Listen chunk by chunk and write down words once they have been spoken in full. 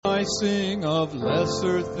I sing of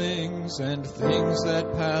lesser things and things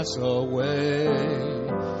that pass away.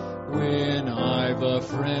 When I've a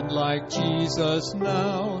friend like Jesus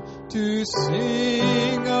now to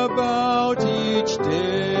sing about each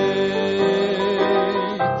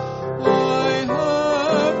day, I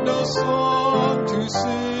have no song to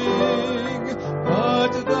sing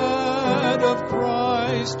but that of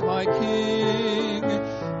Christ my King.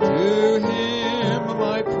 To Him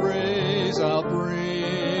my praise I'll bring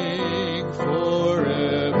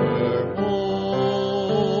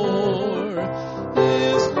forevermore.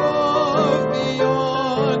 His love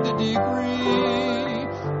beyond degree,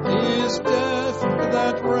 His death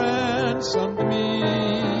that ransomed me,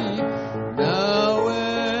 now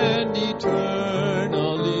and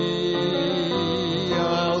eternally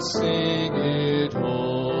I'll sing it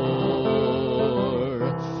o'er.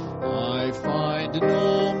 I find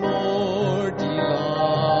no more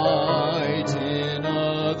delight in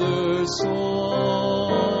other songs.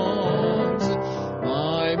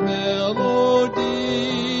 My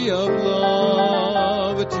melody of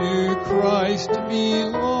love to Christ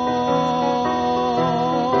belongs.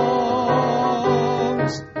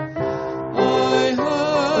 I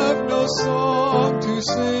have no song to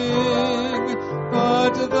sing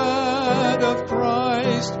but that of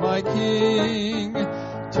Christ my King.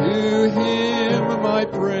 To Him my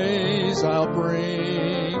praise I'll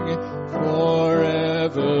bring forevermore.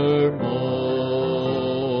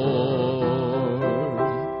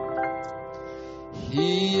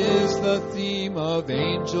 He is the theme of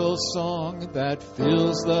angel song that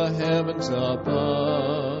fills the heavens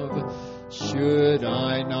above. Should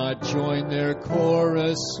I not join their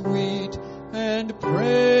chorus sweet and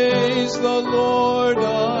praise the Lord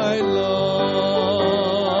I love?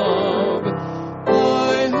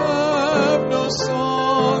 I have no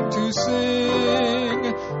song to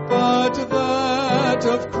sing but that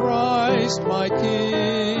of Christ my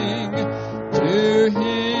King. To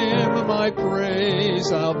Him my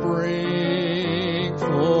praise I'll bring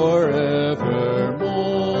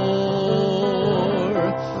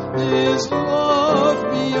forevermore. His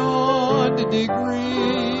love beyond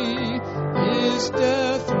degree, His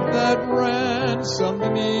death that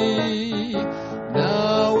ransomed me,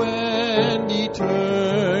 now and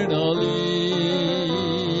eternally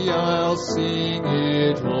I'll sing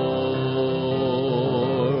it o'er.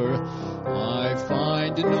 I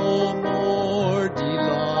find no more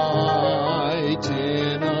delight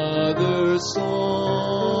in other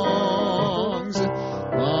songs.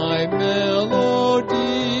 My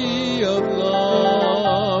melody of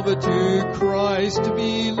love to Christ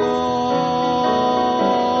belongs.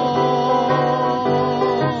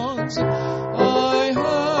 I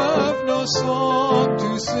have no song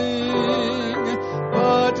to sing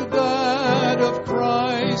but that of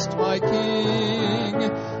Christ my King.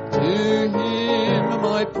 To Him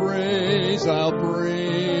my praise I'll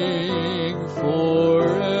bring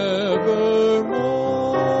forevermore.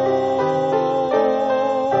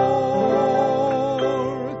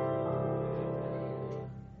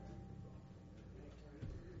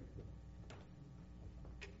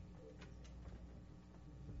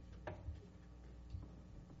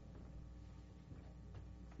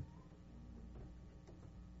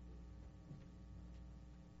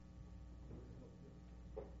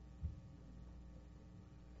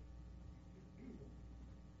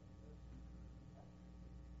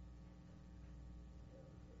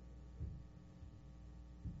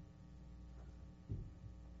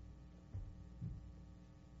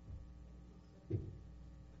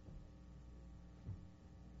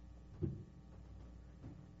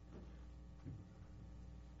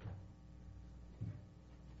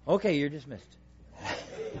 Okay, you're dismissed.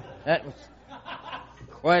 That was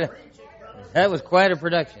quite a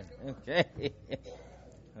production. Okay.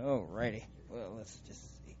 All righty. Well, let's just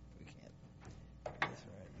see. We can't put this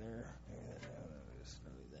right there. Just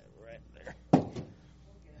do that right there.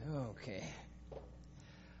 Okay. A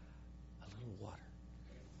little water.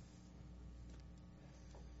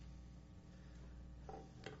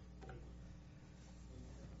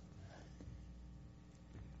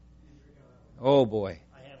 Oh boy.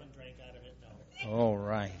 All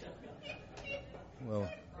right. Well,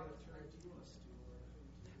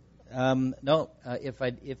 no. If I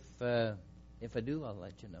do, I'll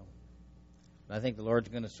let you know. I think the Lord's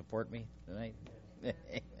going to support me tonight.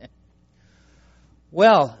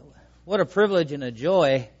 Well, what a privilege and a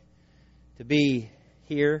joy to be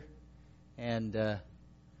here, and it's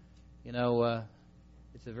a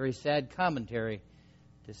very sad commentary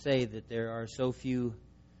to say that there are so few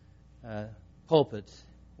pulpits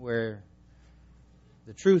where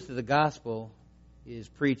the truth of the gospel is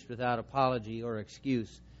preached without apology or excuse.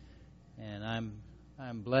 And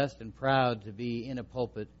I'm blessed and proud to be in a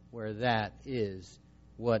pulpit where that is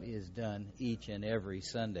what is done each and every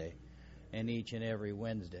Sunday and each and every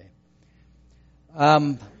Wednesday.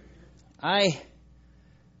 For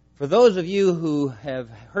those of you who have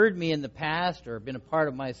heard me in the past or been a part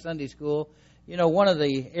of my Sunday school, you know, one of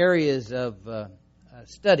the areas of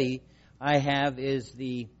study I have is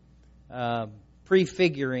the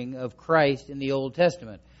prefiguring of Christ in the Old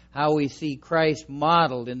Testament, how we see Christ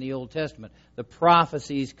modeled in the Old Testament, the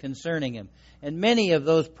prophecies concerning Him. And many of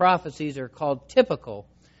those prophecies are called typical,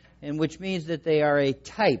 and which means that they are a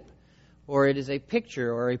type, or it is a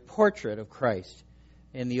picture or a portrait of Christ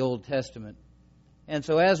in the Old Testament. And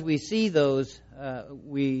so as we see those,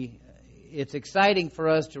 it's exciting for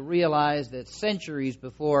us to realize that centuries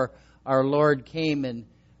before our Lord came in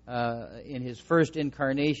His first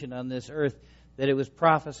incarnation on this earth, that it was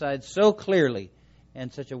prophesied so clearly,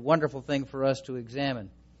 and such a wonderful thing for us to examine.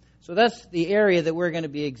 So that's the area that we're going to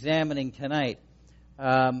be examining tonight.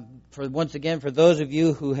 For those of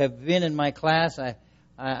you who have been in my class,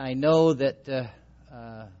 I know that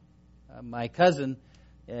my cousin,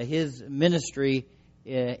 his ministry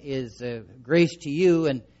is Grace to You,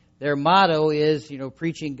 and their motto is,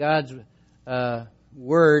 preaching God's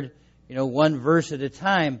word, one verse at a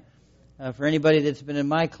time. For anybody that's been in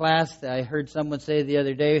my class, I heard someone say the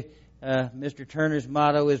other day, Mr. Turner's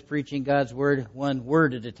motto is preaching God's word one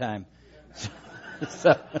word at a time.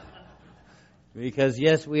 Because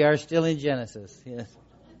yes, we are still in Genesis. Yes.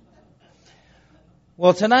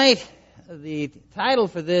 Well, tonight the title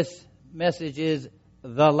for this message is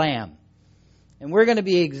The Lamb. And we're going to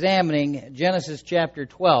be examining Genesis chapter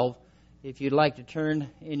 12, if you'd like to turn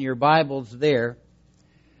in your Bibles there.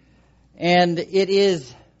 And it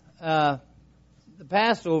is, the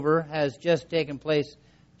Passover has just taken place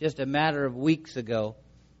just a matter of weeks ago.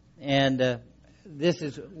 And this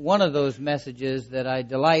is one of those messages that I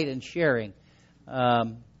delight in sharing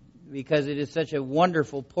because it is such a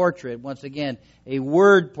wonderful portrait. Once again, a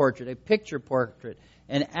word portrait, a picture portrait,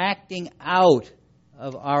 an acting out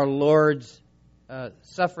of our Lord's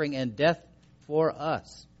suffering and death for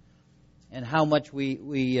us, and how much we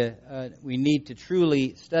need to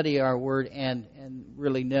truly study our Word and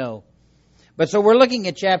really know. But so we're looking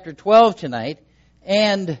at chapter 12 tonight,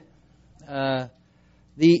 and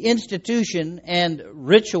the institution and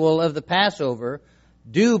ritual of the Passover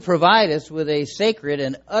do provide us with a sacred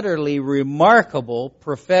and utterly remarkable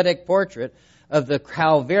prophetic portrait of the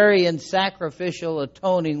Calvarian sacrificial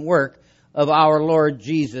atoning work of our Lord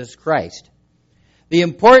Jesus Christ.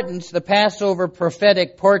 The Passover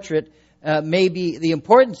prophetic portrait may be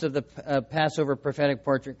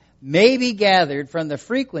gathered from the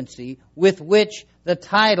frequency with which the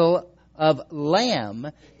title of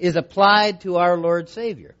Lamb is applied to our Lord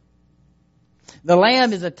Savior. The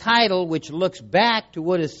Lamb is a title which looks back to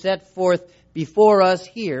what is set forth before us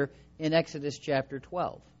here in Exodus chapter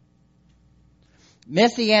 12.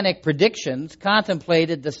 Messianic predictions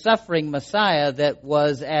contemplated the suffering Messiah that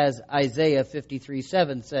was, as Isaiah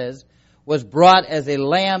 53:7 says, was brought as a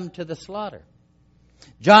lamb to the slaughter.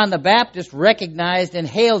 John the Baptist recognized and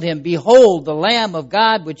hailed him, "Behold, the Lamb of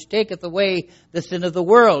God, which taketh away the sin of the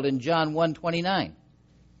world," in John 1:29.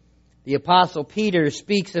 The Apostle Peter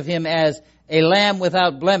speaks of him as a lamb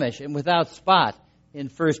without blemish and without spot in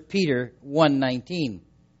 1 Peter 1:19.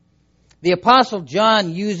 The Apostle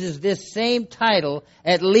John uses this same title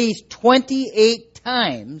at least 28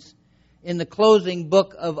 times in the closing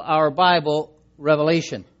book of our Bible,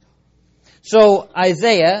 Revelation. So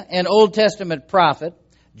Isaiah, an Old Testament prophet,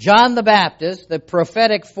 John the Baptist, the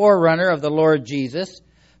prophetic forerunner of the Lord Jesus,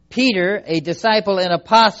 Peter, a disciple and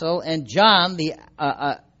apostle, and John, the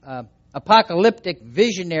apocalyptic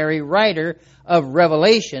visionary writer of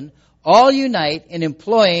Revelation, all unite in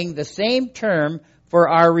employing the same term for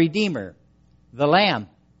our Redeemer, the Lamb.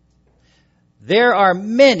 There are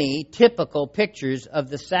many typical pictures of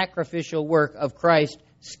the sacrificial work of Christ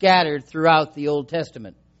scattered throughout the Old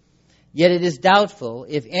Testament. Yet it is doubtful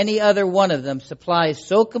if any other one of them supplies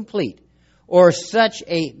so complete or such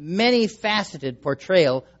a many-faceted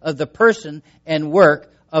portrayal of the person and work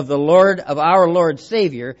of our Lord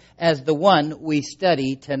Savior as the one we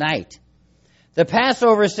study tonight. The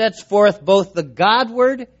Passover sets forth both the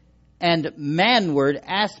Godward and manward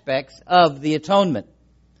aspects of the atonement.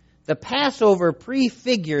 The Passover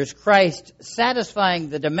prefigures Christ satisfying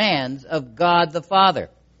the demands of God the Father.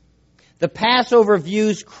 The Passover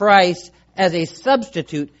views Christ as a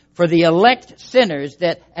substitute for the elect sinners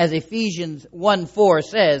that, as Ephesians 1:4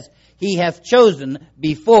 says, He hath chosen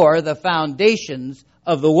before the foundations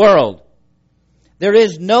of the world. There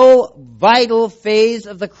is no vital phase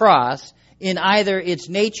of the cross in either its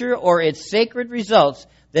nature or its sacred results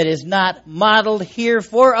that is not modeled here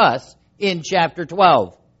for us in chapter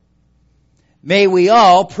 12. May we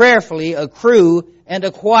all prayerfully accrue and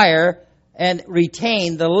acquire and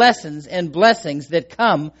retain the lessons and blessings that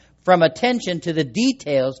come from attention to the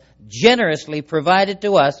details generously provided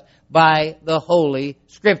to us by the Holy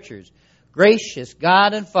Scriptures. Gracious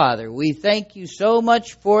God and Father, we thank you so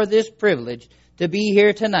much for this privilege to be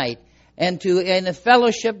here tonight and to, in a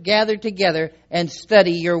fellowship, gather together and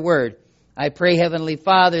study your word. I pray, Heavenly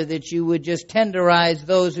Father, that you would just tenderize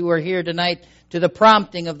those who are here tonight to the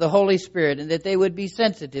prompting of the Holy Spirit, and that they would be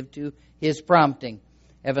sensitive to his prompting.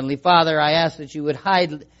 Heavenly Father, I ask that you would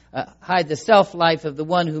hide the self-life of the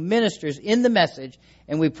one who ministers in the message,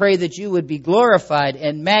 and we pray that you would be glorified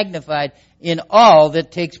and magnified in all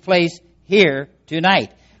that takes place here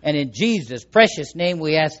tonight. And in Jesus' precious name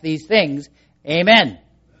we ask these things. Amen.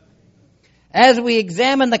 As we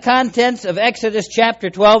examine the contents of Exodus chapter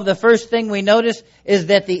 12, the first thing we notice is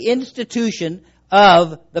that the institution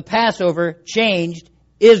of the Passover changed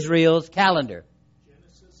Israel's calendar.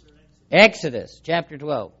 Exodus chapter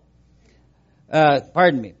 12.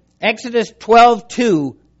 Exodus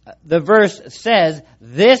 12:2, the verse says,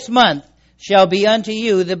 "This month shall be unto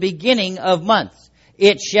you the beginning of months.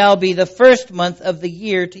 It shall be the first month of the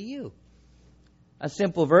year to you." A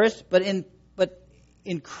simple verse, but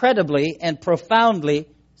incredibly and profoundly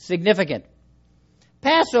significant.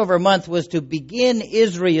 Passover month was to begin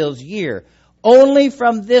Israel's year. Only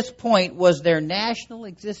from this point was their national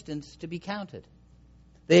existence to be counted.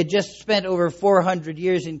 They had just spent over 400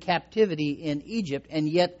 years in captivity in Egypt, and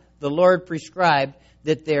yet the Lord prescribed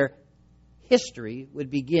that their history would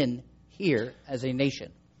begin here as a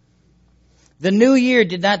nation. The new year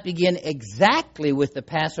did not begin exactly with the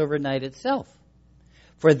Passover night itself,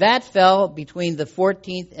 for that fell between the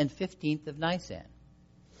 14th and 15th of Nisan.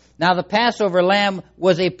 Now, the Passover lamb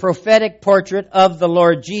was a prophetic portrait of the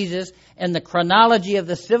Lord Jesus, and the chronology of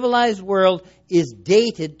the civilized world is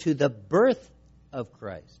dated to the birth of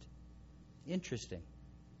Christ. Interesting.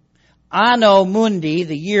 Anno Mundi,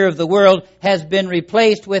 the year of the world, has been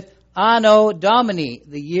replaced with Anno Domini,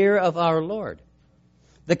 the year of our Lord.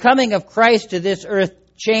 The coming of Christ to this earth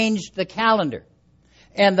changed the calendar.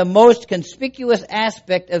 And the most conspicuous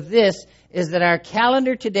aspect of this is that our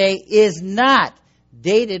calendar today is not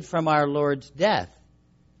dated from our Lord's death,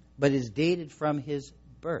 but is dated from his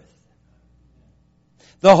birth.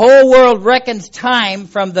 The whole world reckons time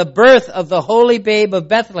from the birth of the holy babe of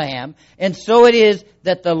Bethlehem, and so it is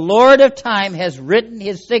that the Lord of time has written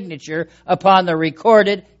his signature upon the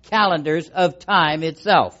recorded calendars of time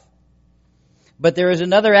itself. But there is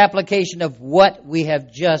another application of what we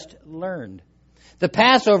have just learned. The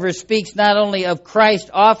Passover speaks not only of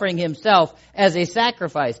Christ offering himself as a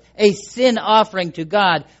sacrifice, a sin offering to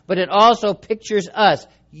God, but it also pictures us,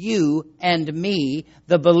 you and me,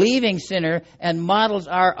 the believing sinner, and models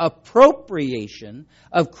our appropriation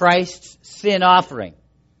of Christ's sin offering.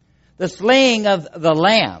 The slaying of the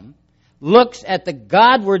lamb looks at the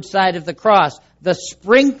Godward side of the cross. The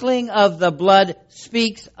sprinkling of the blood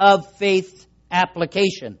speaks of faith's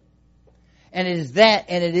application. And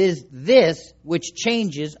it is this which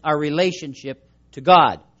changes our relationship to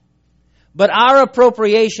God. But our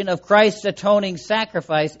appropriation of Christ's atoning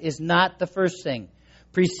sacrifice is not the first thing.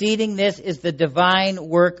 Preceding this is the divine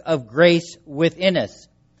work of grace within us.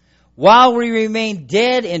 While we remain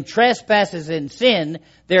dead in trespasses and sin,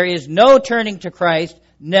 there is no turning to Christ.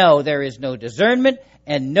 No, there is no discernment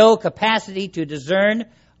and no capacity to discern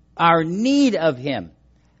our need of him.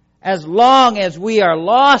 As long as we are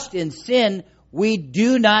lost in sin, we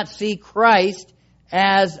do not see Christ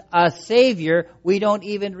as a Savior. We don't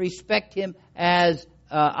even respect him as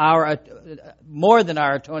more than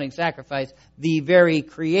our atoning sacrifice, the very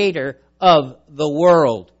creator of the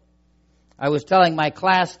world. I was telling my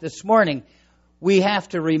class this morning, we have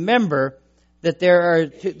to remember that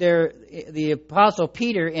the Apostle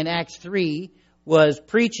Peter in Acts 3 was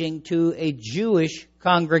preaching to a Jewish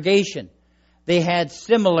congregation. They had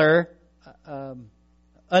similar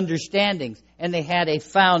understandings, and they had a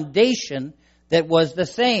foundation that was the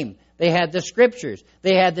same. They had the Scriptures.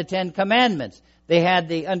 They had the Ten Commandments. They had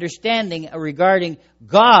the understanding regarding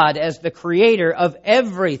God as the creator of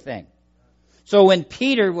everything. So when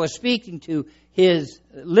Peter was speaking to his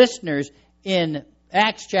listeners in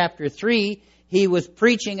Acts chapter 3, he was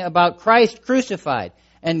preaching about Christ crucified.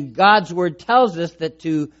 And God's Word tells us that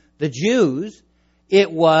to the Jews,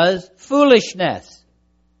 it was foolishness.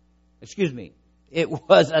 It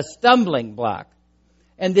was a stumbling block.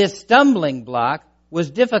 And this stumbling block was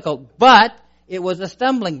difficult, but it was a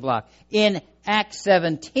stumbling block. In Acts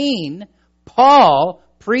 17, Paul,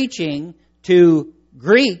 preaching to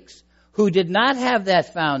Greeks who did not have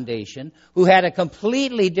that foundation, who had a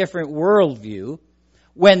completely different worldview.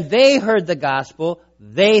 When they heard the gospel,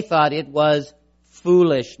 they thought it was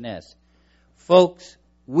foolishness. Folks,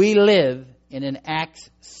 we live in an Acts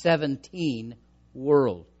 17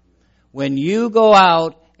 world. When you go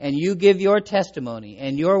out and you give your testimony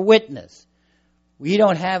and your witness, we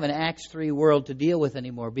don't have an Acts 3 world to deal with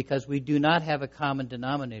anymore because we do not have a common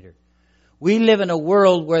denominator. We live in a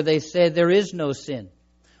world where they say there is no sin.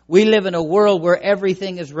 We live in a world where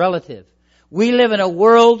everything is relative. We live in a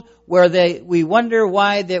world where we wonder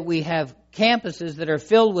why that we have campuses that are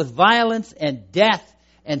filled with violence and death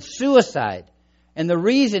and suicide. And the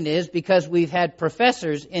reason is because we've had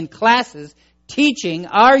professors in classes teaching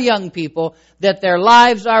our young people that their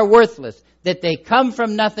lives are worthless, that they come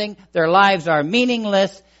from nothing, their lives are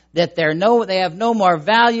meaningless, that they have no more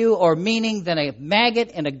value or meaning than a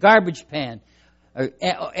maggot in a garbage pan.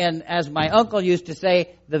 And as my uncle used to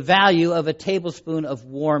say, the value of a tablespoon of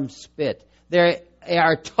warm spit. They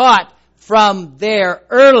are taught from their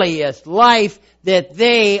earliest life that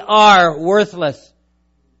they are worthless.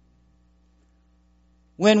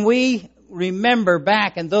 When we remember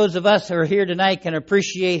back, and those of us who are here tonight can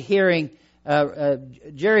appreciate hearing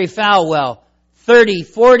Jerry Falwell 30,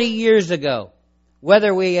 40 years ago.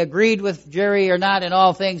 Whether we agreed with Jerry or not in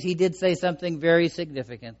all things, he did say something very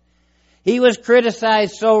significant. He was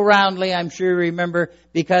criticized so roundly, I'm sure you remember,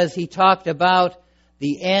 because he talked about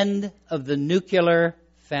the end of the nuclear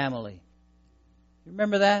family.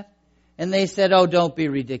 Remember that? And they said, oh, don't be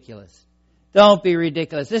ridiculous. Don't be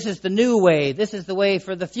ridiculous. This is the new way. This is the way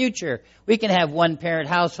for the future. We can have one-parent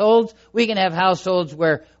households. We can have households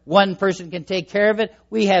where one person can take care of it.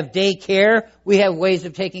 We have daycare. We have ways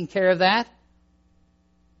of taking care of that.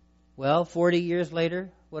 Well, 40 years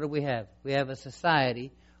later, what do we have? We have a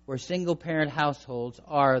society where single-parent households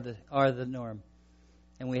are the norm.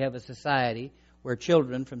 And we have a society where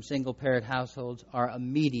children from single-parent households are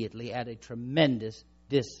immediately at a tremendous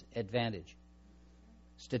disadvantage.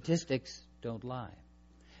 Statistics don't lie.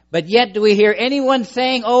 But yet do we hear anyone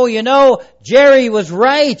saying, oh, Jerry was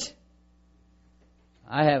right?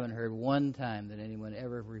 I haven't heard one time that anyone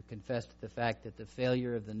ever confessed to the fact that the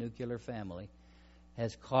failure of the nuclear family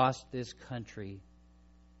has cost this country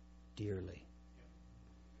dearly.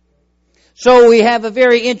 So we have a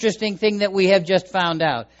very interesting thing that we have just found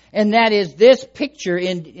out. And that is this picture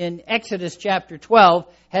in Exodus chapter 12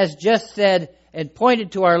 has just said and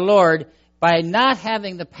pointed to our Lord. By not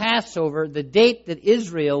having the Passover, the date that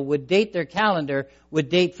Israel would date their calendar would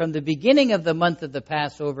date from the beginning of the month of the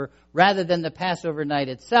Passover rather than the Passover night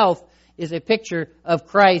itself, is a picture of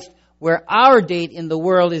Christ where our date in the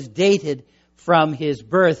world is dated from His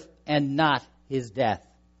birth and not His death.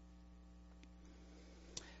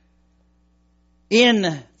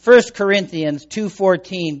 In 1 Corinthians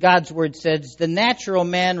 2:14, God's Word says, the natural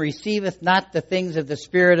man receiveth not the things of the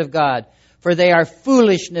Spirit of God, for they are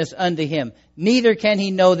foolishness unto him. Neither can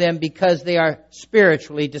he know them because they are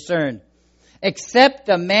spiritually discerned. Except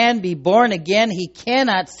a man be born again, he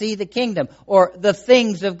cannot see the kingdom or the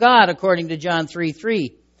things of God, according to John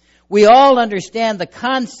 3:3. We all understand the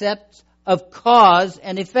concept of cause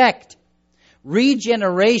and effect.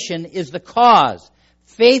 Regeneration is the cause.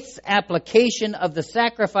 Faith's application of the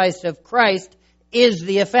sacrifice of Christ is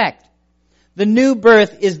the effect. The new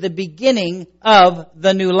birth is the beginning of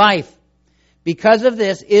the new life. Because of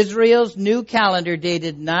this, Israel's new calendar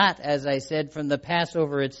dated not, as I said, from the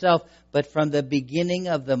Passover itself, but from the beginning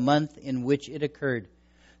of the month in which it occurred.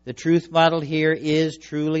 The truth model here is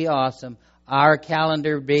truly awesome. Our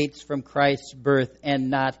calendar dates from Christ's birth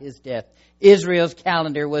and not His death. Israel's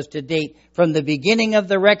calendar was to date from the beginning of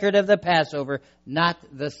the record of the Passover, not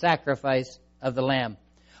the sacrifice of the Lamb.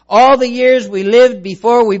 All the years we lived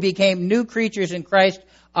before we became new creatures in Christ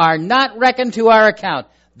are not reckoned to our account.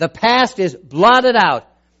 The past is blotted out.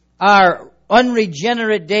 Our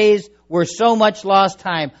unregenerate days were so much lost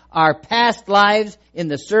time. Our past lives in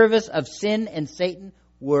the service of sin and Satan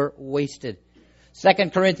were wasted.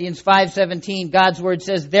 2 Corinthians 5:17, God's Word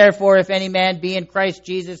says, therefore, if any man be in Christ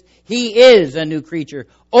Jesus, he is a new creature.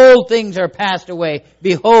 Old things are passed away.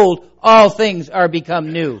 Behold, all things are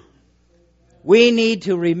become new. We need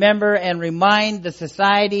to remember and remind the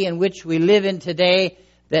society in which we live in today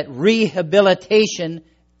that rehabilitation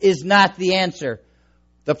is not the answer.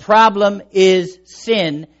 The problem is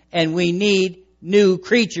sin, and we need new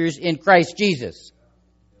creatures in Christ Jesus.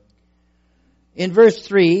 In verse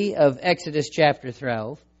 3 of Exodus chapter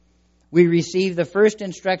 12, we receive the first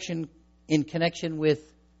instruction in connection with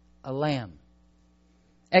a lamb.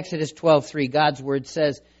 Exodus 12:3, God's Word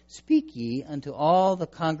says, speak ye unto all the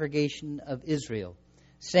congregation of Israel,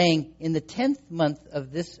 saying, in the 10th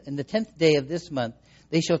day of this month,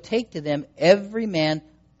 they shall take to them every man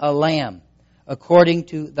a lamb, according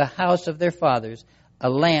to the house of their fathers, a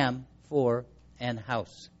lamb for an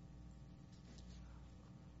house.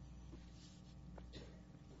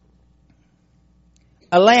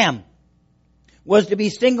 A lamb was to be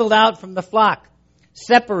singled out from the flock,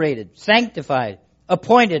 separated, sanctified,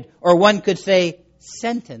 appointed, or one could say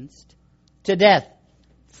sentenced to death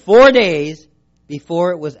 4 days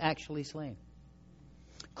before it was actually slain.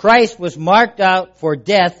 Christ was marked out for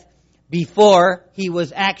death before he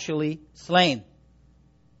was actually slain.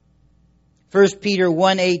 1 Peter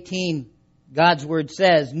 1:18, God's word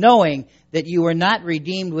says, knowing that you were not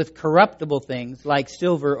redeemed with corruptible things like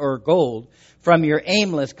silver or gold from your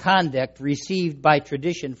aimless conduct received by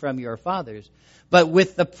tradition from your fathers, but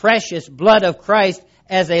with the precious blood of Christ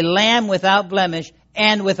as a lamb without blemish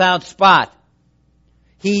and without spot.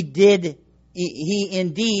 He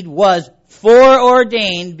indeed was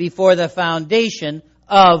foreordained before the foundation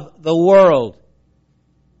of the world.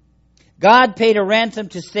 God paid a ransom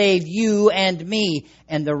to save you and me,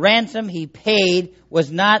 and the ransom he paid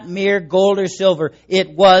was not mere gold or silver.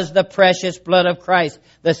 It was the precious blood of Christ,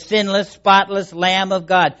 the sinless, spotless Lamb of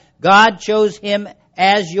God. God chose him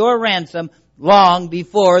as your ransom long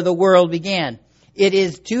before the world began. It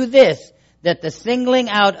is to this that the singling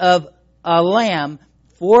out of a lamb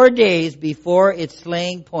 4 days before its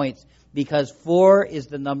slaying points, because 4 is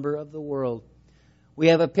the number of the world. We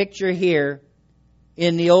have a picture here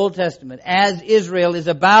in the Old Testament as Israel is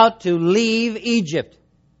about to leave Egypt.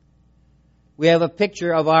 We have a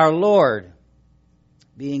picture of our Lord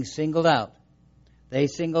being singled out. They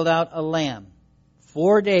singled out a lamb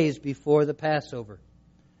 4 days before the Passover.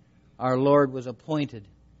 Our Lord was appointed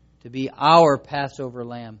to be our Passover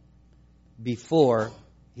lamb before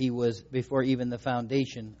even the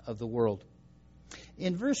foundation of the world.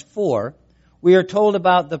 In verse 4, we are told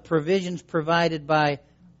about the provisions provided by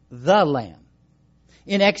the Lamb.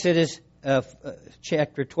 In Exodus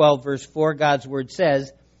chapter 12, verse 4, God's word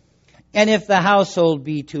says, and if the household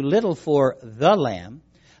be too little for the lamb,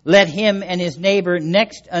 let him and his neighbor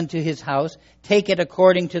next unto his house take it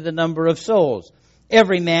according to the number of souls.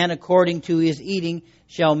 Every man according to his eating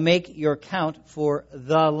shall make your count for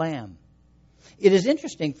the lamb. It is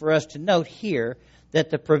interesting for us to note here that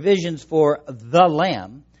the provisions for the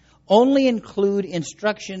lamb only include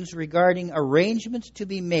instructions regarding arrangements to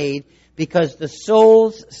be made because the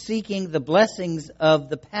souls seeking the blessings of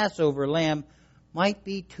the Passover lamb might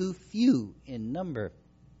be too few in number.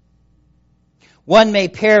 One may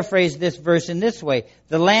paraphrase this verse in this way.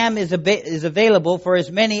 The lamb is available for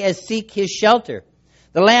as many as seek his shelter.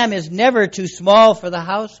 The lamb is never too small for the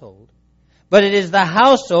household, but it is the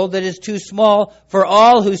household that is too small for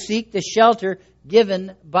all who seek the shelter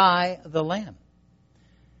given by the lamb.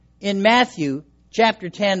 In Matthew chapter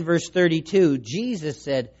 10, verse 32, Jesus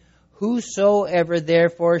said, whosoever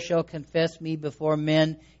therefore shall confess me before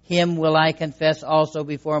men, him will I confess also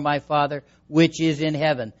before my Father which is in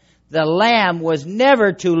heaven. The lamb was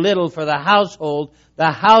never too little for the household.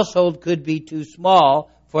 The household could be too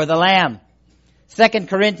small for the lamb. 2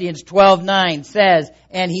 Corinthians 12:9 says,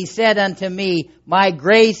 and he said unto me, my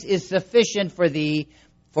grace is sufficient for thee,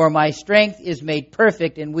 for my strength is made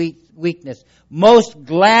perfect in weakness. Most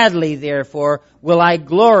gladly, therefore, will I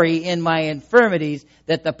glory in my infirmities,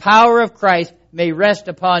 that the power of Christ may rest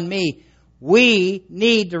upon me. We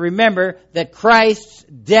need to remember that Christ's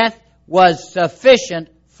death was sufficient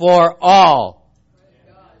for all.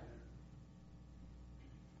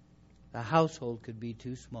 The household could be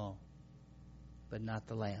too small, but not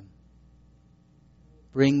the lamb.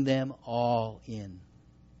 Bring them all in.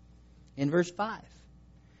 In verse 5,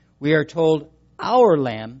 we are told our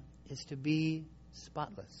lamb is to be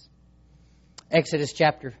spotless. Exodus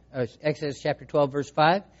chapter 12, verse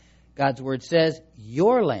 5, God's word says,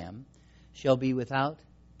 your lamb shall be without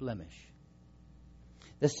blemish.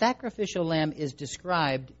 The sacrificial lamb is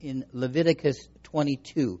described in Leviticus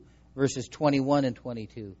 22, verses 21 and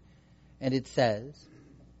 22. And it says,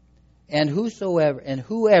 and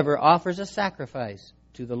whoever offers a sacrifice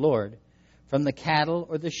to the Lord from the cattle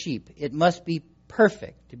or the sheep, it must be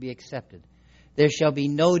perfect to be accepted. There shall be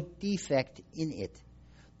no defect in it.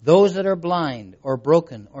 Those that are blind or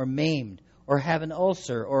broken or maimed or have an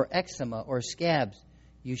ulcer or eczema or scabs,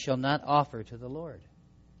 you shall not offer to the Lord.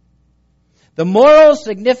 The moral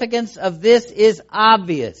significance of this is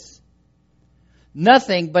obvious.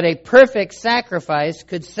 Nothing but a perfect sacrifice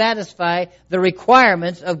could satisfy the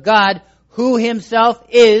requirements of God, who himself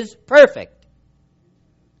is perfect.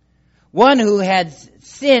 One who had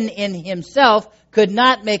sin in himself could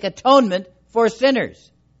not make atonement for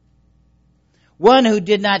sinners. one who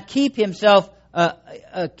did not keep himself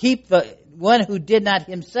keep the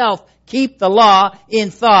law in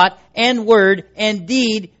thought and word and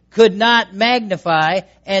deed could not magnify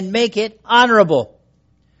and make it honorable.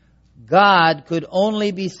 God could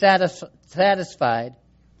only be satisfied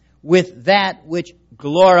with that which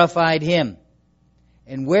glorified him.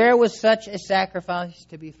 And where was such a sacrifice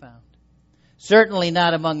to be found? Certainly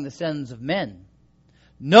not among the sons of men.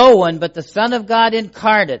 No one but the Son of God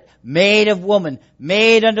incarnate, made of woman,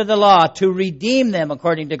 made under the law, to redeem them,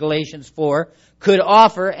 according to Galatians 4, could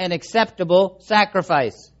offer an acceptable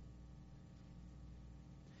sacrifice.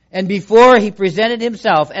 And before he presented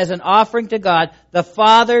himself as an offering to God, the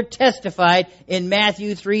Father testified in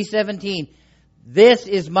Matthew 3:17, "This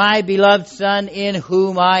is my beloved Son in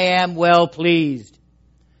whom I am well pleased."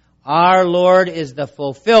 Our Lord is the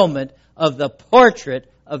fulfillment of the portrait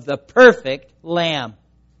of the perfect Lamb.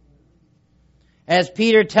 As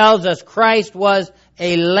Peter tells us, Christ was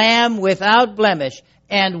a lamb without blemish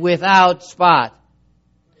and without spot.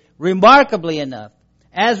 Remarkably enough,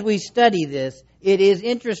 as we study this, it is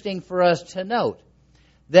interesting for us to note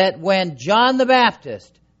that when John the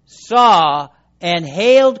Baptist saw and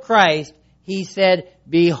hailed Christ, he said,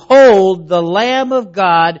 "Behold the Lamb of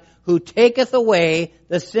God who taketh away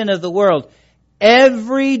the sin of the world."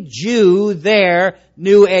 Every Jew there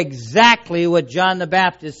knew exactly what John the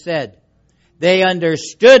Baptist said. They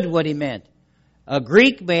understood what he meant. A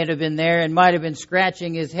Greek may have been there and might have been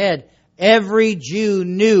scratching his head. Every Jew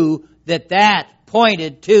knew that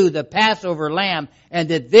pointed to the Passover lamb and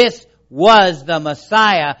that this was the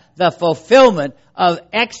Messiah, the fulfillment of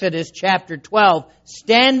Exodus chapter 12,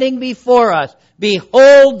 standing before us.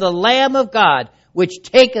 "Behold the Lamb of God, which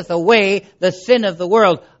taketh away the sin of the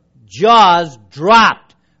world." Jaws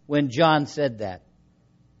dropped when John said that.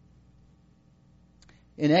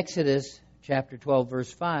 In Exodus chapter 12,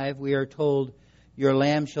 verse 5, we are told, "Your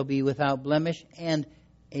lamb shall be without blemish and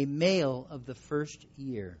a male of the first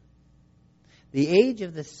year." The age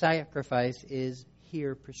of the sacrifice is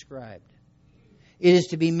here prescribed. It is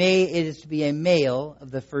to be a male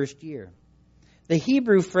of the first year. The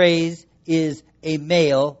Hebrew phrase is a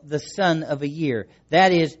male, the son of a year.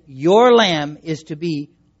 That is, your lamb is to be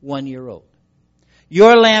 1 year old.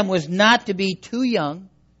 Your lamb was not to be too young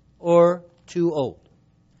or too old.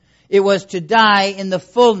 It was to die in the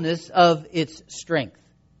fullness of its strength.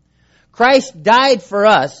 Christ died for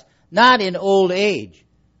us not in old age,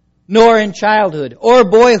 nor in childhood, or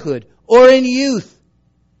boyhood, or in youth,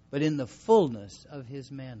 but in the fullness of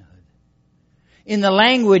his manhood. In the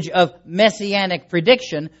language of messianic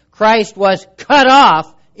prediction, Christ was cut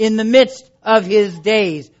off in the midst of his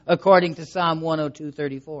days, according to Psalm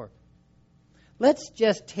 102:34. Let's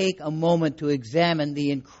just take a moment to examine the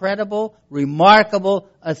incredible, remarkable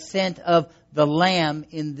ascent of the Lamb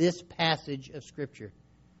in this passage of Scripture.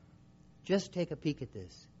 Just take a peek at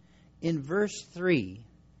this. In verse 3,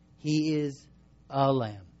 he is a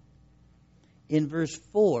lamb. In verse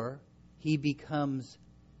 4, he becomes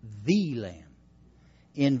the Lamb.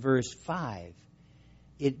 In verse 5,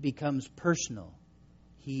 it becomes personal.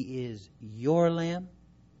 He is your Lamb,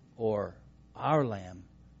 or our Lamb,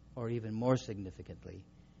 or even more significantly,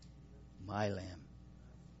 my Lamb.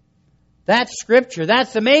 That's Scripture.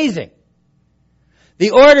 That's amazing.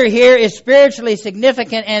 The order here is spiritually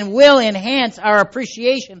significant and will enhance our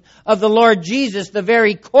appreciation of the Lord Jesus, the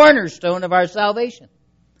very cornerstone of our salvation.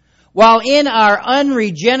 While in our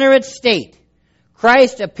unregenerate state,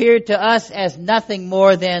 Christ appeared to us as nothing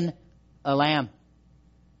more than a lamb.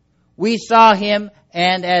 We saw him,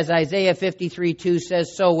 and as Isaiah 53:2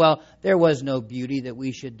 says so well, there was no beauty that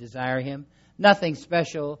we should desire him. Nothing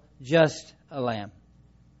special, just a lamb.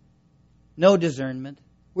 No discernment.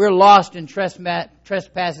 We're lost in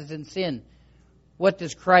trespasses and sin. What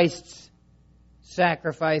does Christ's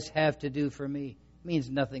sacrifice have to do for me? It means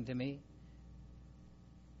nothing to me.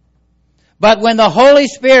 But when the Holy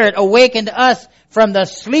Spirit awakened us from the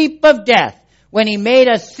sleep of death, when he made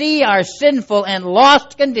us see our sinful and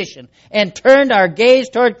lost condition and turned our gaze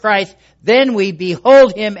toward Christ, then we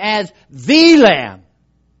behold him as the Lamb.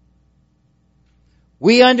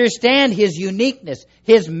 We understand his uniqueness,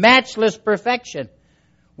 his matchless perfection.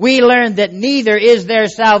 We learn that neither is there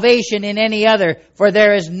salvation in any other, for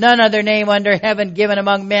there is none other name under heaven given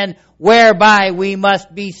among men whereby we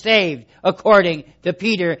must be saved, according to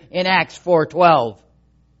Peter in Acts 4:12.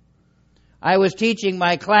 I was teaching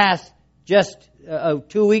my class just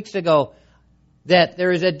 2 weeks ago that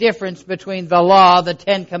there is a difference between the law, the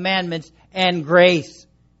 10 Commandments, and grace.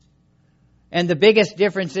 And the biggest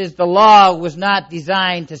difference is the law was not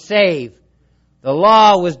designed to save. The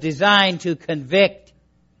law was designed to convict.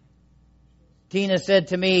 Tina said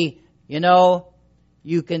to me,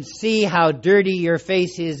 You can see how dirty your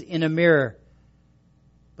face is in a mirror,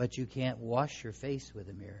 but you can't wash your face with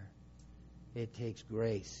a mirror. It takes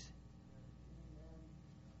grace.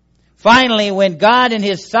 Finally, when God in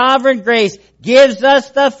His sovereign grace gives us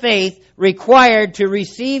the faith required to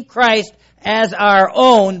receive Christ as our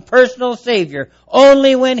own personal Savior,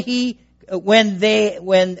 only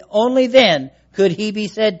only then could He be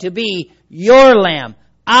said to be your lamb,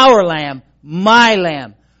 our lamb, my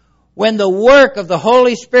lamb. When the work of the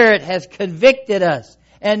Holy Spirit has convicted us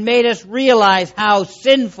and made us realize how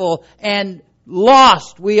sinful and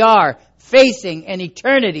lost we are, facing an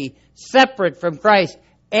eternity separate from Christ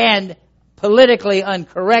and politically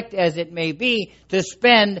incorrect as it may be, to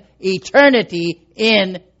spend eternity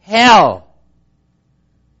in hell.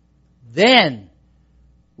 Then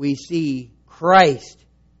we see Christ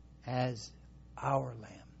as our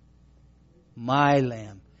lamb, my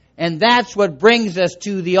lamb. And that's what brings us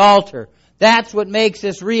to the altar. That's what makes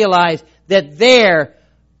us realize that there,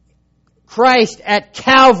 Christ at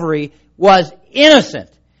Calvary was innocent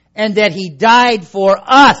and that He died for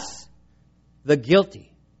us, the guilty.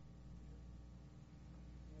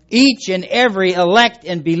 Each and every elect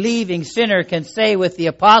and believing sinner can say with the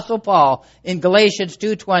Apostle Paul in Galatians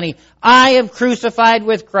 2:20, I am crucified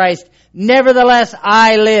with Christ, nevertheless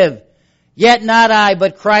I live. Yet not I,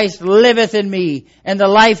 but Christ liveth in me. And the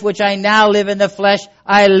life which I now live in the flesh,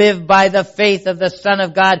 I live by the faith of the Son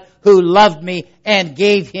of God, who loved me and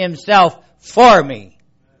gave Himself for me.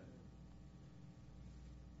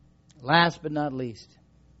 Last but not least,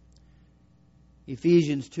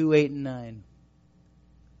 Ephesians 2:8-9.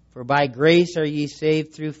 For by grace are ye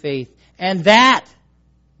saved through faith, and that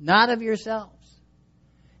not of yourselves.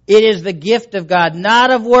 It is the gift of God,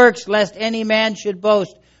 not of works, lest any man should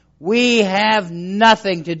boast. We have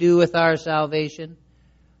nothing to do with our salvation.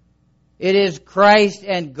 It is Christ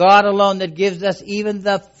and God alone that gives us even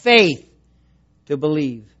the faith to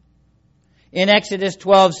believe. In Exodus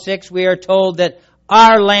 12:6, we are told that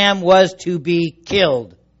our lamb was to be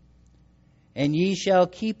killed. And ye shall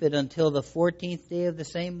keep it until the 14th day of the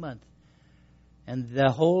same month. And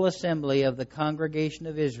the whole assembly of the congregation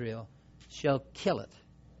of Israel shall kill it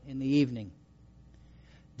in the evening.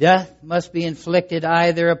 Death must be inflicted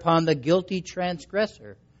either upon the guilty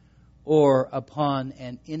transgressor or upon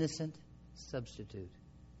an innocent substitute.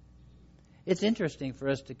 It's interesting for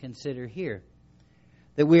us to consider here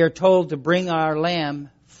that we are told to bring our lamb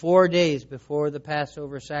 4 days before the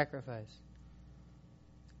Passover sacrifice.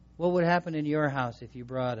 What would happen in your house if you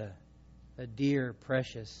brought a dear,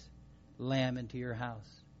 precious lamb into your house?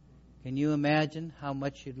 Can you imagine how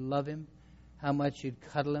much you'd love him, how much you'd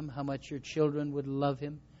cuddle him, how much your children would love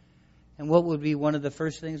him? And what would be one of the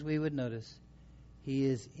first things we would notice? He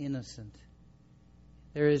is innocent.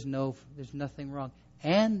 There's nothing wrong.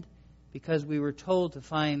 And because we were told to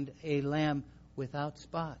find a lamb without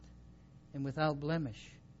spot and without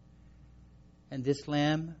blemish. And this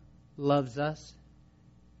lamb loves us,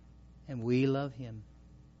 and we love him.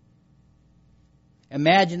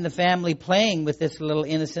 Imagine the family playing with this little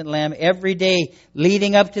innocent lamb every day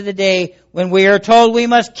leading up to the day when we are told we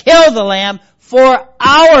must kill the lamb for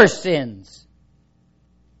our sins.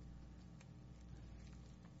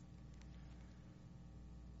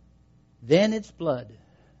 Then its blood,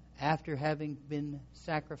 after having been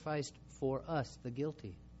sacrificed for us, the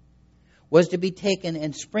guilty, was to be taken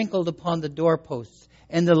and sprinkled upon the doorposts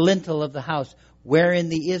and the lintel of the house, wherein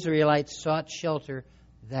the Israelites sought shelter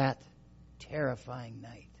that terrifying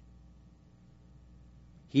night.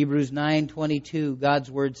 Hebrews 9:22, God's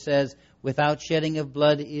word says, without shedding of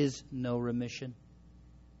blood is no remission,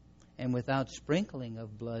 and without sprinkling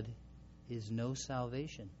of blood is no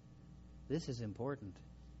salvation. This is important.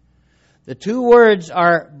 The two words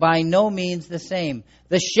are by no means the same.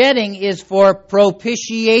 The shedding is for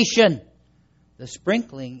propitiation. The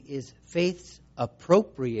sprinkling is faith's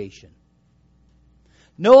appropriation.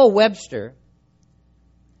 Noah Webster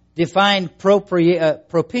defined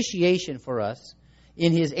propitiation for us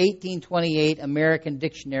in his 1828 American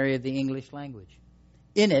Dictionary of the English Language.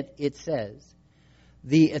 In it, it says,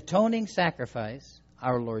 the atoning sacrifice,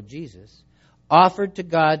 our Lord Jesus, offered to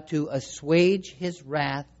God to assuage His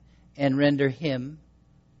wrath and render Him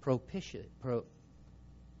propitious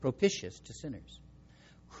to sinners.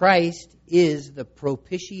 Christ is the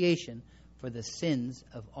propitiation for the sins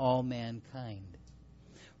of all mankind.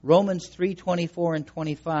 Romans 3:24 and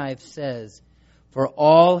 25 says, for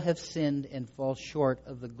all have sinned and fall short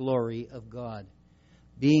of the glory of God,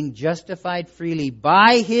 being justified freely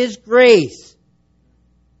by His grace.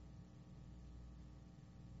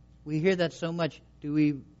 We hear that so much. Do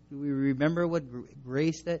we remember what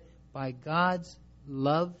grace that? By God's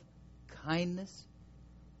love, kindness,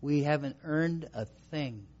 We haven't earned a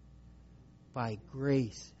thing. By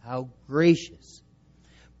grace. How gracious.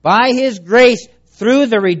 By His grace, through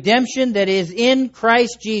the redemption that is in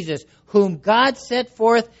Christ Jesus, whom God set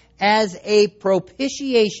forth as a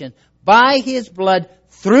propitiation by His blood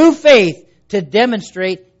through faith to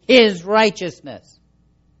demonstrate His righteousness.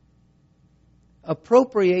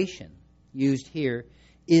 Appropriation, used here,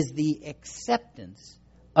 is the acceptance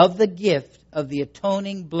of the gift of the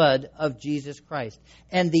atoning blood of Jesus Christ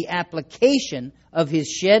and the application of His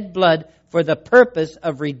shed blood for the purpose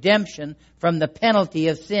of redemption from the penalty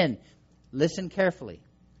of sin. Listen carefully.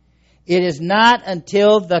 It is not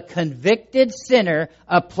until the convicted sinner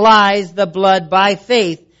applies the blood by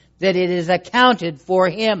faith that it is accounted for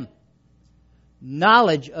him.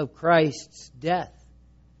 Knowledge of Christ's death,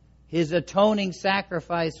 His atoning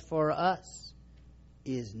sacrifice for us,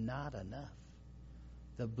 is not enough.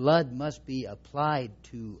 The blood must be applied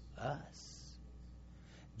to us.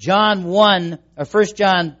 In 1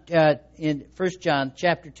 John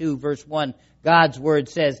chapter 2, verse 1, God's Word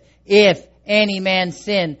says, if any man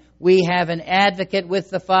sin, we have an advocate with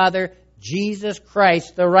the Father, Jesus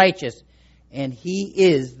Christ the righteous, and He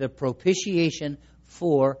is the propitiation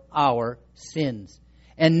for our sins.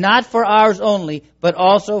 And not for ours only, but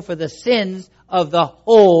also for the sins of the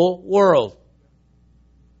whole world.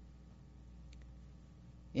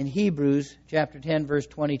 In Hebrews chapter 10, verse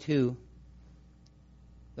 22,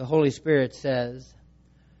 the Holy Spirit says,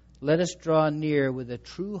 let us draw near with a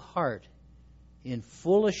true heart in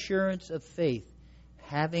full assurance of faith,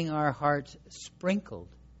 having our hearts sprinkled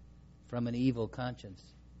from an evil conscience.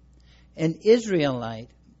 An Israelite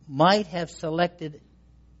might have selected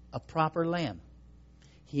a proper lamb.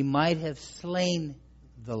 He might have slain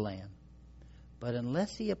the lamb. But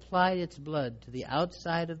unless he applied its blood to the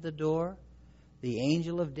outside of the door, the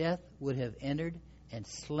angel of death would have entered and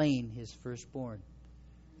slain his firstborn.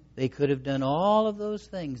 They could have done all of those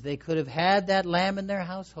things. They could have had that lamb in their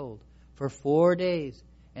household for 4 days,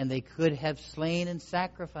 and they could have slain and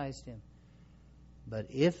sacrificed him. But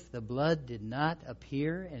if the blood did not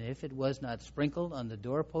appear, and if it was not sprinkled on the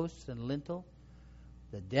doorposts and lintel,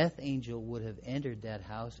 the death angel would have entered that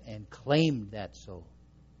house and claimed that soul.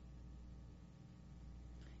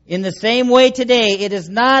 In the same way today, it is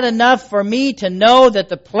not enough for me to know that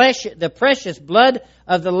the precious blood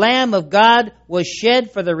of the Lamb of God was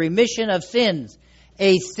shed for the remission of sins.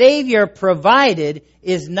 A Savior provided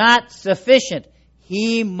is not sufficient.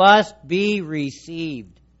 He must be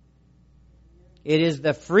received. It is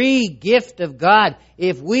the free gift of God.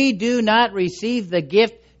 If we do not receive the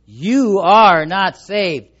gift, you are not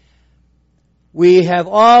saved. We have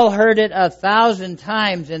all heard it 1,000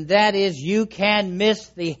 times, and that is, you can miss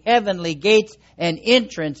the heavenly gates and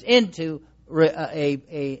entrance into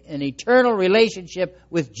an eternal relationship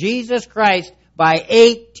with Jesus Christ by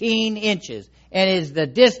 18 inches, and is the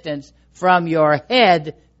distance from your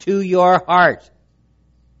head to your heart.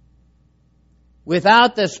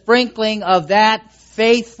 Without the sprinkling of that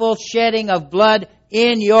faithful shedding of blood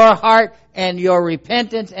in your heart and your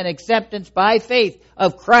repentance and acceptance by faith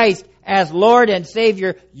of Christ as Lord and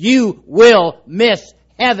Savior, you will miss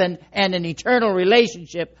heaven and an eternal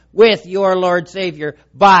relationship with your Lord Savior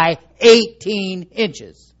by 18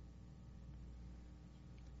 inches.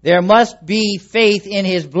 There must be faith in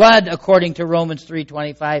His blood, according to Romans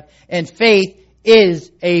 3:25, and faith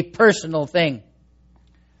is a personal thing.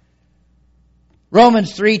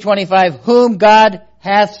 Romans 3:25, whom God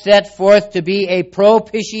hath set forth to be a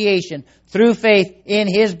propitiation through faith in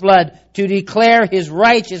His blood, to declare His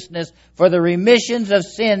righteousness for the remissions of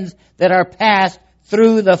sins that are past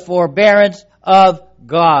through the forbearance of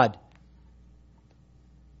God.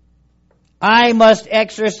 I must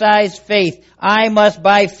exercise faith. I must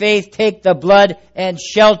by faith take the blood and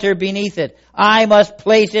shelter beneath it. I must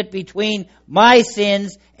place it between my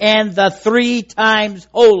sins and the 3 times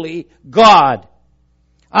holy God.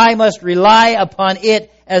 I must rely upon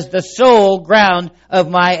it as the sole ground of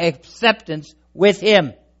my acceptance with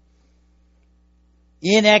Him.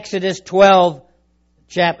 In Exodus 12,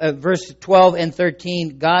 verse 12 and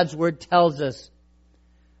 13, God's Word tells us,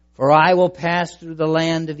 for I will pass through the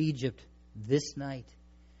land of Egypt this night,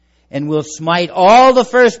 and will smite all the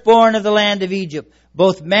firstborn of the land of Egypt,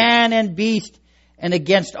 both man and beast, and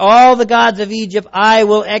against all the gods of Egypt I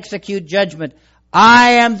will execute judgment.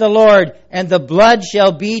 I am the Lord, and the blood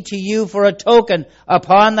shall be to you for a token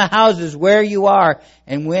upon the houses where you are.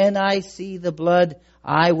 And when I see the blood,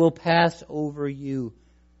 I will pass over you,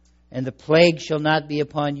 and the plague shall not be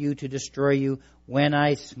upon you to destroy you when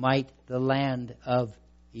I smite the land of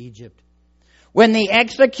Egypt. When the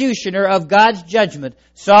executioner of God's judgment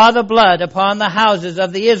saw the blood upon the houses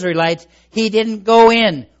of the Israelites, he didn't go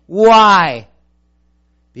in Why?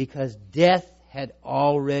 Because death had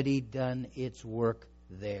already done its work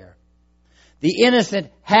there. The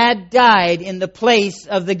innocent had died in the place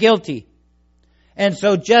of the guilty. And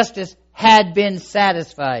so justice had been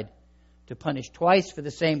satisfied. To punish twice for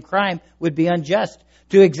the same crime would be unjust.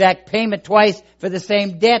 To exact payment twice for the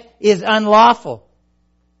same debt is unlawful.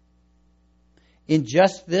 In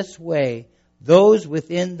just this way, those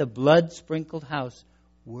within the blood-sprinkled house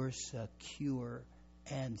were secure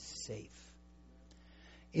and safe.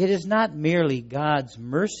 It is not merely God's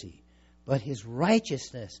mercy, but His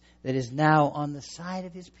righteousness that is now on the side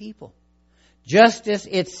of His people. Justice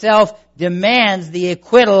itself demands the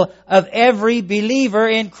acquittal of every believer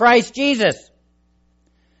in Christ Jesus.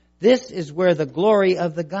 This is where the glory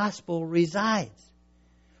of the gospel resides.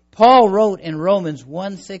 Paul wrote in Romans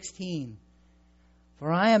 1:16,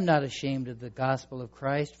 "For I am not ashamed of the gospel of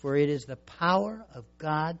Christ, for it is the power of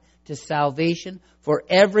God to salvation for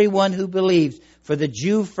everyone who believes, for the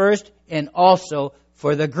Jew first and also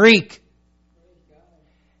for the Greek."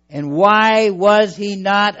 And why was he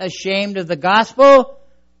not ashamed of the gospel?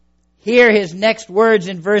 Hear his next words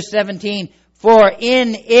in verse 17. "For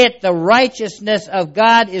in it the righteousness of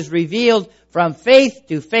God is revealed from faith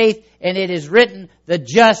to faith, and it is written, the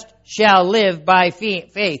just shall live by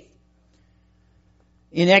faith."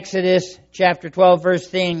 In Exodus chapter 12, verse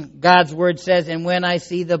 10, God's word says, "And when I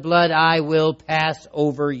see the blood, I will pass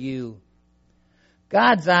over you."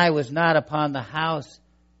 God's eye was not upon the house.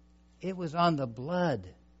 It was on the blood.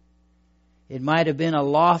 It might have been a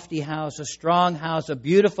lofty house, a strong house, a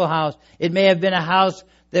beautiful house. It may have been a house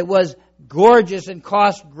that was gorgeous and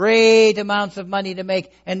cost great amounts of money to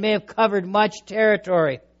make and may have covered much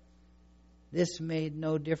territory. This made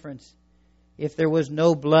no difference. If there was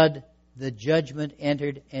no blood, the judgment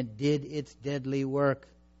entered and did its deadly work.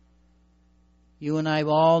 You and I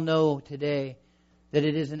all know today that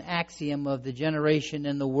it is an axiom of the generation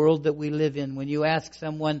and the world that we live in. When you ask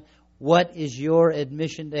someone, what is your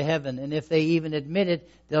admission to heaven? And if they even admit it,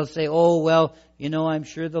 they'll say, "Oh, well, I'm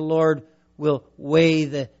sure the Lord will weigh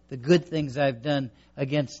the good things I've done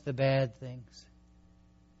against the bad things."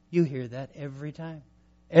 You hear that every time.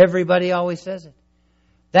 Everybody always says it.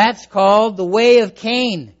 That's called the way of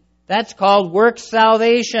Cain. That's called works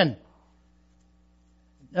salvation.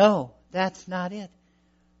 No, that's not it.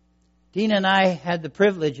 Dina and I had the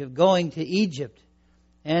privilege of going to Egypt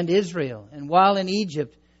and Israel. And while in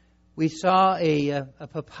Egypt, we saw a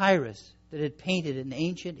papyrus that had painted an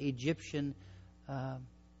ancient Egyptian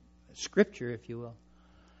scripture, if you will.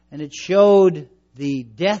 And it showed the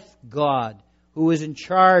death god who was in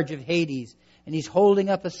charge of Hades. And he's holding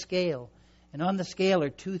up a scale. And on the scale are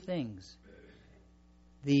two things: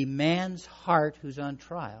 the man's heart who's on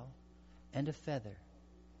trial and a feather.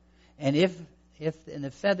 And and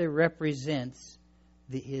the feather represents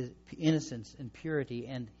his innocence and purity,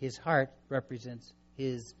 and his heart represents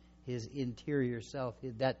his interior self,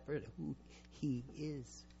 who he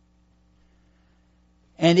is.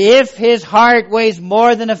 And if his heart weighs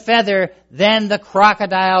more than a feather, then the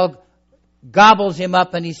crocodile gobbles him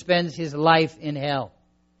up and he spends his life in hell.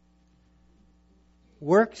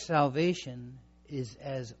 Work salvation is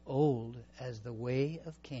as old as the way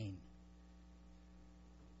of Cain.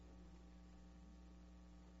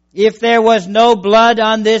 If there was no blood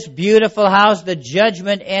on this beautiful house, the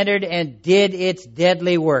judgment entered and did its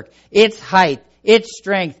deadly work. Its height, its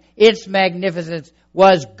strength, its magnificence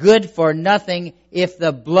was good for nothing if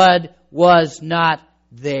the blood was not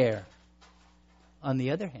there. On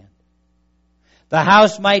the other hand, the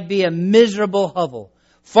house might be a miserable hovel,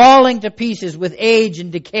 falling to pieces with age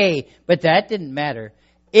and decay, but that didn't matter.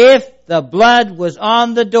 If the blood was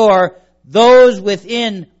on the door, those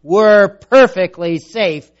within were perfectly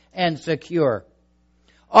safe and secure.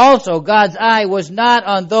 Also, God's eye was not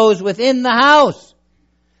on those within the house.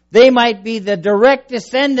 They might be the direct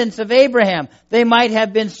descendants of Abraham. They might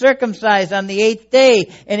have been circumcised on the 8th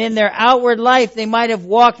day, and in their outward life they might have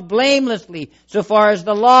walked blamelessly so far as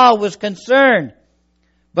the law was concerned.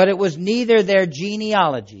 But it was neither their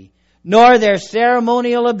genealogy, nor their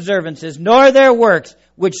ceremonial observances, nor their works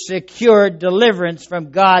which secured deliverance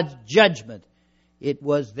from God's judgment. It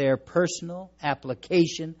was their personal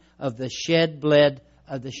application of the shed blood,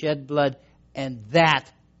 and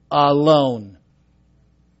that alone.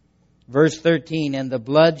 Verse 13, "And the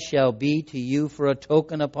blood shall be to you for a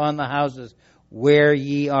token upon the houses where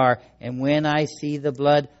ye are. And when I see the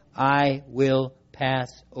blood, I will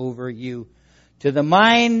pass over you." To the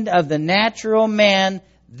mind of the natural man,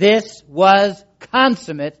 this was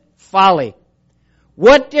consummate folly.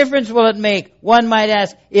 What difference will it make, one might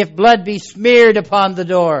ask, if blood be smeared upon the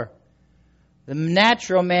door? The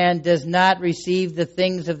natural man does not receive the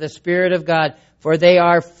things of the Spirit of God, for they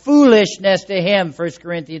are foolishness to him. 1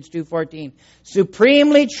 Corinthians 2:14.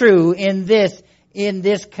 Supremely true in this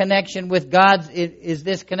connection with God's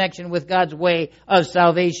way of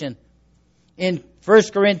salvation. In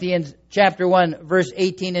 1 Corinthians chapter 1, verse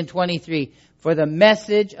 18 and 23, for the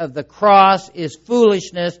message of the cross is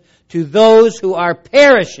foolishness to those who are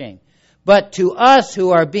perishing, but to us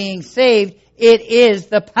who are being saved, it is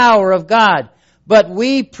the power of God. But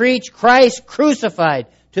we preach Christ crucified,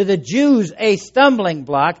 to the Jews a stumbling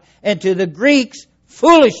block, and to the Greeks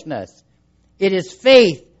foolishness. It is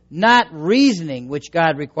faith, not reasoning, which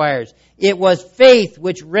God requires. It was faith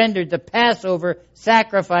which rendered the Passover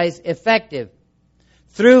sacrifice effective.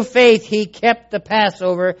 Through faith he kept the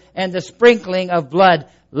Passover and the sprinkling of blood,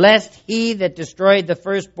 lest he that destroyed the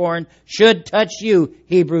firstborn should touch you.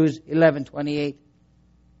 Hebrews 11:28.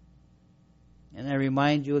 And I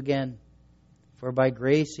remind you again, for by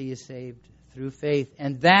grace he is saved through faith,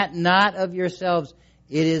 and that not of yourselves.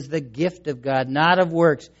 It is the gift of God, not of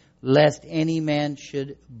works, lest any man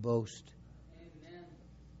should boast. Amen.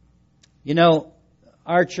 You know,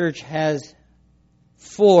 our church has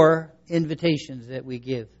 4 invitations that we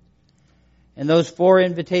give. And those 4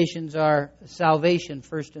 invitations are salvation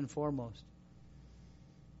first and foremost.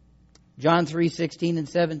 John 3:16 and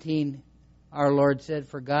 17, our Lord said,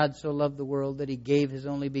 for God so loved the world that he gave his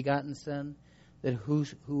only begotten Son, that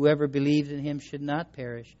whoever believes in him should not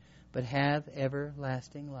perish, but have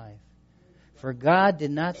everlasting life. For God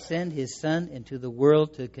did not send his Son into the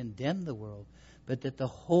world to condemn the world, but that the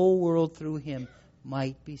whole world through him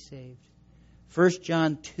might be saved. 1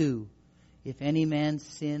 John 2, if any man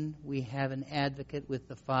sin, we have an advocate with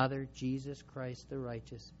the Father, Jesus Christ the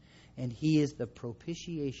righteous. And he is the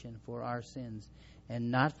propitiation for our sins, and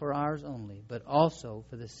not for ours only, but also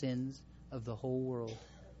for the sins of the whole world.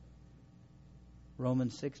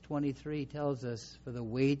 Romans 6:23 tells us, for the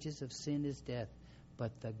wages of sin is death,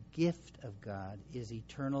 but the gift of God is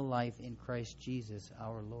eternal life in Christ Jesus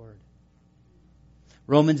our Lord.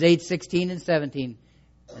 Romans 8:16 and 17,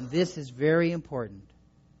 and this is very important.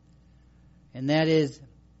 And that is,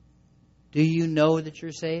 do you know that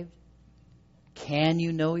you're saved? Can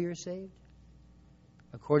you know you're saved?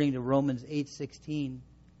 According to Romans 8:16,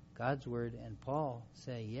 God's Word and Paul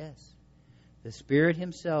say yes. The Spirit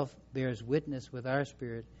Himself bears witness with our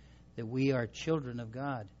spirit that we are children of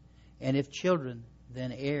God. And if children,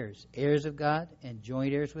 then heirs, heirs of God and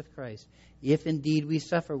joint heirs with Christ, if indeed we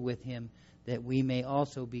suffer with Him, that we may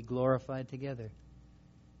also be glorified together.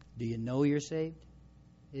 Do you know you're saved?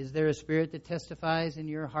 Is there a spirit that testifies in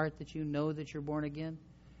your heart that you know that you're born again?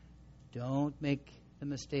 Don't make the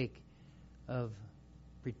mistake of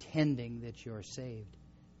pretending that you're saved.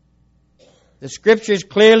 The Scriptures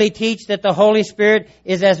clearly teach that the Holy Spirit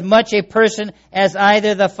is as much a person as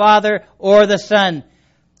either the Father or the Son.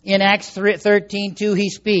 In Acts 13:2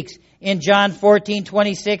 He speaks. In John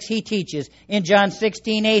 14:26 He teaches. In John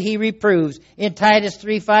 16:8 He reproves. In Titus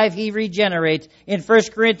 3:5 He regenerates. In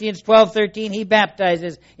 1 Corinthians 12:13 He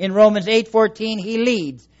baptizes. In Romans 8:14 He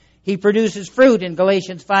leads. He produces fruit in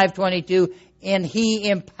Galatians 5:22, and He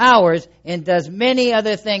empowers and does many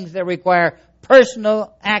other things that require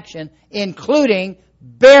personal action, including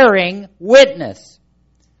bearing witness.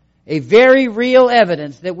 A very real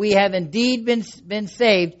evidence that we have indeed been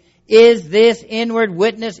saved is this inward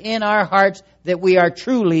witness in our hearts that we are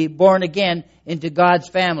truly born again into God's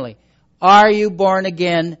family. Are you born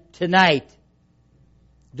again tonight?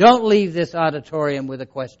 Don't leave this auditorium with a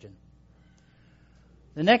question.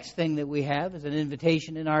 The next thing that we have is an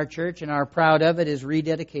invitation in our church, and are proud of it, is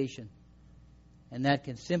rededication. And that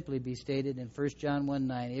can simply be stated in 1 John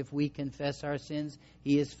 1:9. If we confess our sins,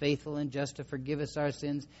 He is faithful and just to forgive us our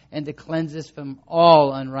sins and to cleanse us from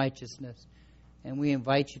all unrighteousness. And we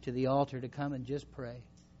invite you to the altar to come and just pray.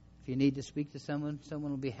 If you need to speak to someone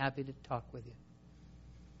will be happy to talk with you.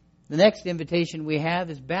 The next invitation we have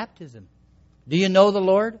is baptism. Do you know the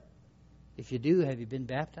Lord? If you do, have you been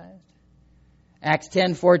baptized? Acts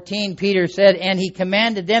 10:14, Peter said, and he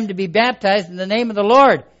commanded them to be baptized in the name of the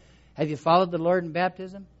Lord. Have you followed the Lord in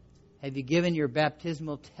baptism? Have you given your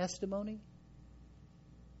baptismal testimony?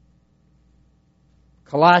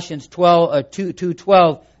 Colossians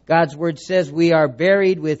 2:12, God's Word says, we are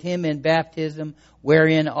buried with Him in baptism,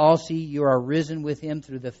 wherein also you are risen with Him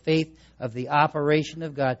through the faith of the operation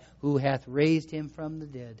of God, who hath raised Him from the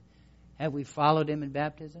dead. Have we followed Him in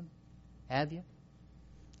baptism? Have you?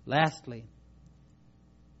 Lastly,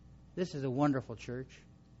 this is a wonderful church.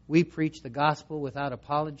 We preach the gospel without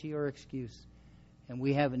apology or excuse. And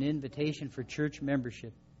we have an invitation for church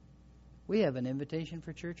membership. We have an invitation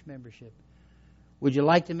for church membership. Would you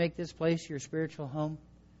like to make this place your spiritual home?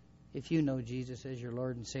 If you know Jesus as your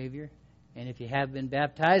Lord and Savior, and if you have been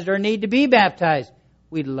baptized or need to be baptized,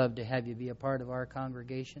 we'd love to have you be a part of our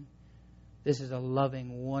congregation. This is a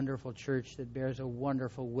loving, wonderful church that bears a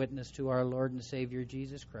wonderful witness to our Lord and Savior,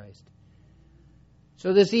 Jesus Christ.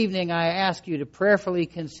 So this evening, I ask you to prayerfully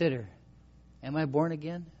consider, am I born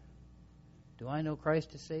again? Do I know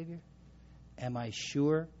Christ as Savior? Am I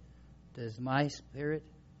sure? Does my spirit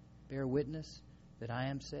bear witness that I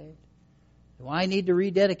am saved? Do I need to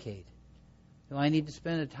rededicate? Do I need to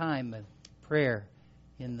spend a time of prayer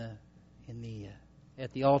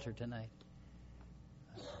at the altar tonight?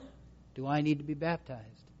 Do I need to be baptized?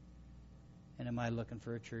 And am I looking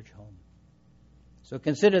for a church home? So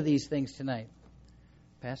consider these things tonight.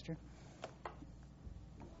 Pastor?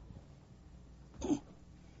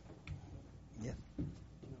 Yeah.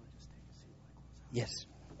 Yes.